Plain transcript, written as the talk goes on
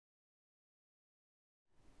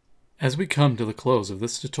As we come to the close of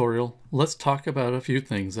this tutorial, let's talk about a few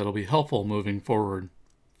things that'll be helpful moving forward.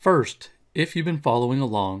 First, if you've been following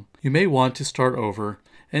along, you may want to start over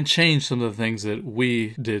and change some of the things that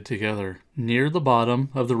we did together. Near the bottom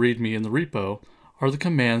of the README in the repo are the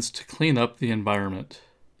commands to clean up the environment.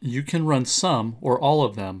 You can run some or all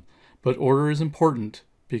of them, but order is important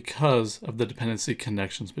because of the dependency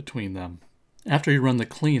connections between them. After you run the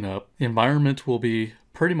cleanup, the environment will be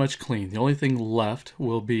pretty much clean. The only thing left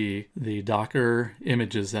will be the Docker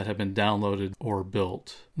images that have been downloaded or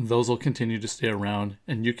built. Those will continue to stay around,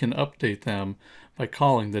 and you can update them by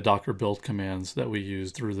calling the Docker build commands that we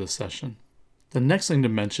used through this session. The next thing to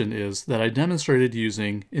mention is that I demonstrated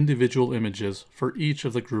using individual images for each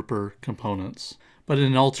of the grouper components. But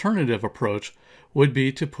an alternative approach would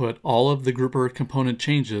be to put all of the grouper component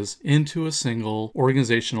changes into a single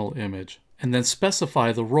organizational image, and then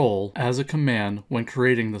specify the role as a command when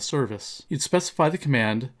creating the service. You'd specify the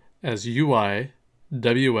command as UI,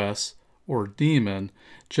 WS, or daemon,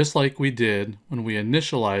 just like we did when we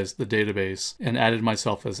initialized the database and added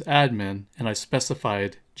myself as admin, and I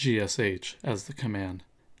specified GSH as the command.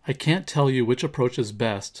 I can't tell you which approach is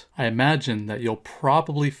best. I imagine that you'll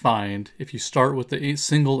probably find if you start with the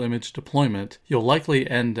single image deployment, you'll likely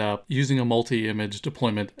end up using a multi-image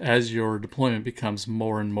deployment as your deployment becomes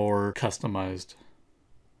more and more customized.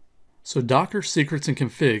 So Docker secrets and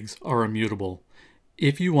configs are immutable.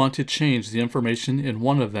 If you want to change the information in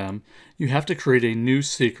one of them, you have to create a new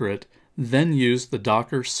secret, then use the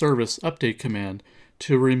Docker service update command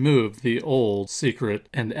to remove the old secret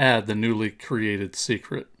and add the newly created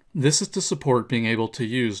secret. This is to support being able to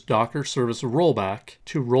use Docker service rollback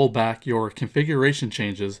to roll back your configuration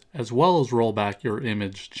changes as well as roll back your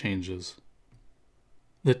image changes.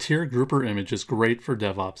 The tier grouper image is great for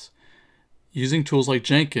DevOps. Using tools like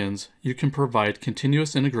Jenkins, you can provide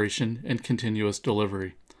continuous integration and continuous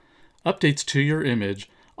delivery. Updates to your image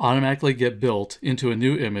automatically get built into a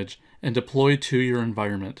new image and deployed to your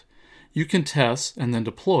environment. You can test and then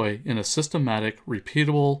deploy in a systematic,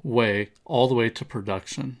 repeatable way all the way to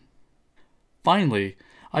production. Finally,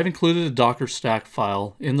 I've included a Docker stack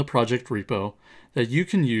file in the project repo that you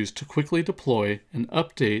can use to quickly deploy and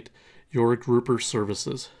update your grouper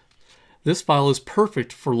services. This file is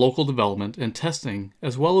perfect for local development and testing,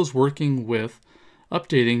 as well as working with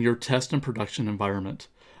updating your test and production environment,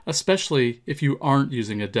 especially if you aren't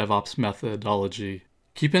using a DevOps methodology.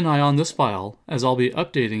 Keep an eye on this file, as I'll be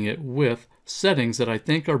updating it with settings that I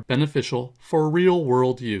think are beneficial for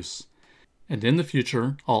real-world use. And in the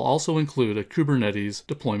future, I'll also include a Kubernetes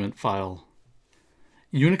deployment file.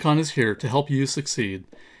 Unicon is here to help you succeed.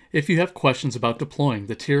 If you have questions about deploying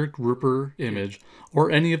the tier grouper image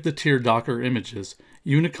or any of the tier Docker images,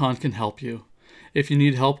 Unicon can help you. If you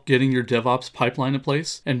need help getting your DevOps pipeline in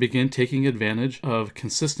place and begin taking advantage of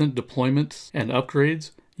consistent deployments and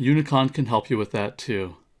upgrades, Unicon can help you with that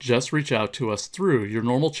too. Just reach out to us through your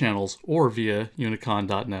normal channels or via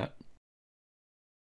unicon.net.